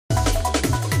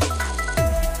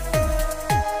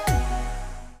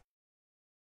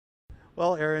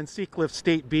Well, Aaron, Seacliff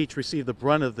State Beach received the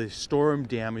brunt of the storm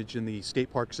damage in the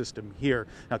state park system here.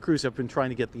 Now, crews have been trying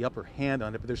to get the upper hand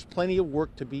on it, but there's plenty of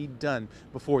work to be done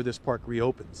before this park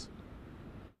reopens.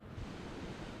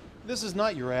 This is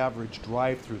not your average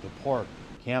drive through the park.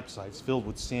 Campsites filled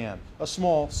with sand, a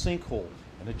small sinkhole,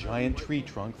 and a giant tree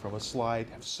trunk from a slide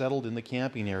have settled in the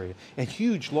camping area, and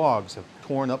huge logs have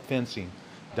torn up fencing.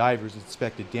 Divers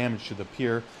expected damage to the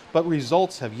pier, but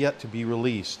results have yet to be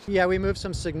released. Yeah, we moved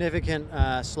some significant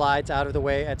slides out of the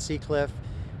way at Seacliff.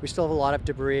 We still have a lot of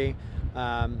debris.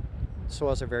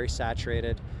 Soils are very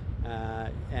saturated,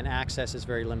 and access is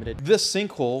very limited. This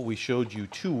sinkhole we showed you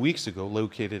 2 weeks ago,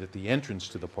 located at the entrance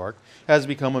to the park, has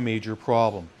become a major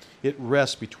problem. It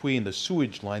rests between the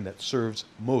sewage line that serves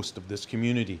most of this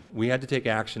community. We had to take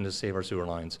action to save our sewer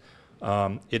lines.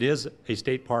 It is a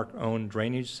state park-owned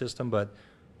drainage system, but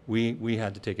we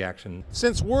had to take action.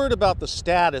 Since word about the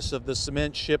status of the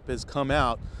cement ship has come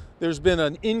out, there's been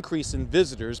an increase in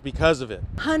visitors because of it.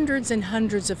 Hundreds and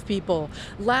hundreds of people.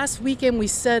 Last weekend we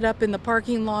set up in the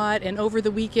parking lot, and over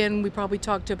the weekend we probably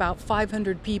talked to about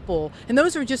 500 people. And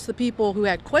those are just the people who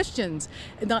had questions,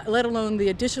 not, let alone the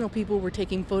additional people who were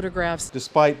taking photographs.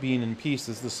 Despite being in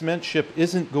pieces, the cement ship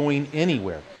isn't going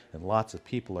anywhere, and lots of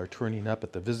people are turning up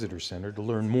at the visitor center to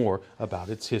learn more about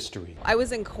its history. I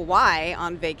was in Kauai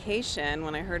on vacation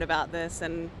when I heard about this,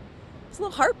 and it's a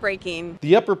little heartbreaking.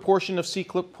 The upper portion of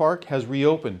Seacliff Park has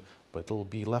reopened, but it'll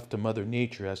be left to Mother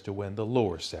Nature as to when the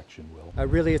lower section will.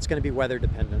 Really, it's going to be weather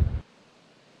dependent.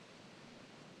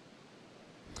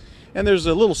 And there's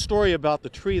a little story about the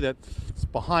tree that's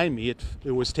behind me.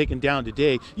 It was taken down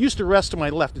today. It used to rest to my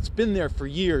left. It's been there for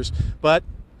years, but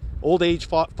old age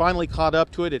finally caught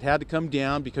up to it. It had to come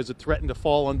down because it threatened to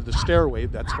fall under the stairway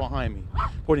that's behind me.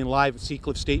 Reporting live at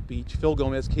Seacliff State Beach, Phil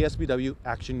Gomez, KSBW,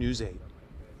 Action News 8.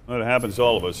 Well, it happens to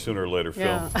all of us sooner or later, Phil.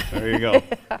 Yeah. There you go.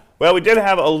 Well, we did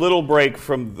have a little break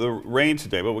from the rain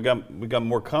today, but we got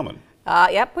more coming.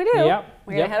 Yep, we do. Yep.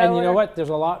 We're gonna head And over. you know what? There's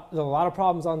a lot of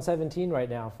problems on 17 right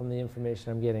now from the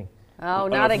information I'm getting. Oh,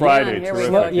 On not a again. Friday, Here we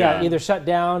terrific. go. Yeah, either shut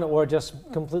down or just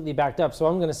completely backed up. So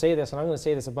I'm going to say this, and I'm going to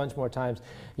say this a bunch more times.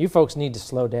 You folks need to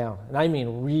slow down, and I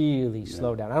mean really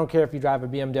slow down. I don't care if you drive a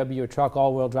BMW, a truck,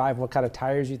 all-wheel drive, what kind of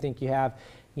tires you think you have.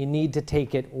 You need to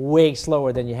take it way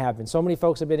slower than you have been. So many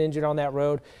folks have been injured on that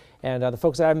road, and the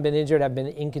folks that haven't been injured have been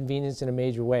inconvenienced in a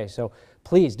major way. So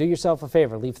please do yourself a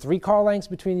favor. Leave 3 car lengths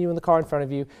between you and the car in front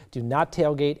of you. Do not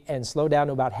tailgate, and slow down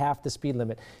to about half the speed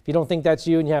limit. If you don't think that's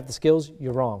you and you have the skills,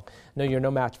 you're wrong. No, you're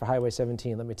no match for Highway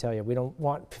 17, let me tell you. We don't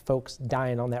want folks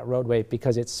dying on that roadway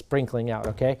because it's sprinkling out,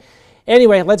 okay?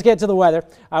 Anyway, let's get to the weather.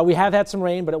 We have had some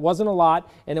rain, but it wasn't a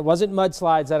lot, and it wasn't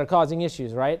mudslides that are causing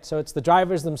issues, right? So it's the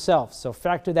drivers themselves. So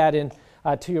factor that in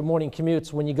to your morning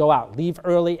commutes when you go out. Leave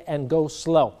early and go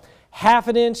slow. Half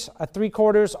an inch,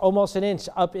 3/4, almost an inch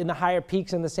up in the higher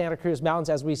peaks in the Santa Cruz Mountains.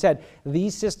 As we said,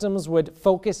 these systems would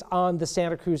focus on the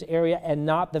Santa Cruz area and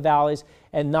not the valleys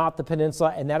and not the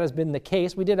peninsula, and that has been the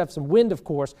case. We did have some wind, of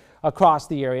course, across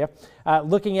the area.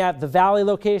 Looking at the valley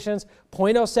locations,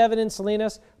 0.07 in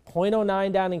Salinas,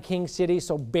 0.09 down in King City,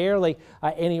 so barely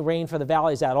any rain for the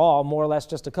valleys at all, more or less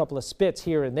just a couple of spits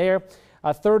here and there.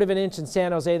 1/3 of an inch in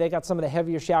San Jose. They got some of the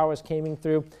heavier showers coming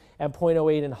through, and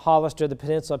 0.08 in Hollister. The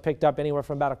peninsula picked up anywhere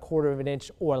from about 1/4 of an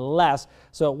inch or less,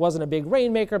 so it wasn't a big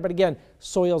rainmaker, but again,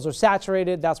 soils are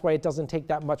saturated. That's why it doesn't take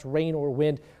that much rain or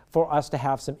wind for us to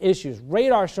have some issues.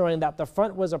 Radar showing that the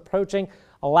front was approaching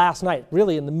last night,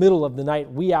 really in the middle of the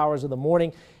night, wee hours of the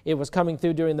morning. It was coming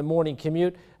through during the morning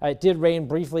commute. It did rain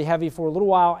briefly heavy for a little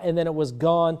while, and then it was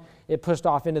gone. It pushed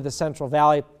off into the Central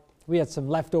Valley. We had some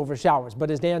leftover showers,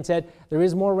 but as Dan said, there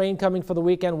is more rain coming for the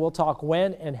weekend. We'll talk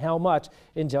when and how much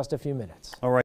in just a few minutes. All right.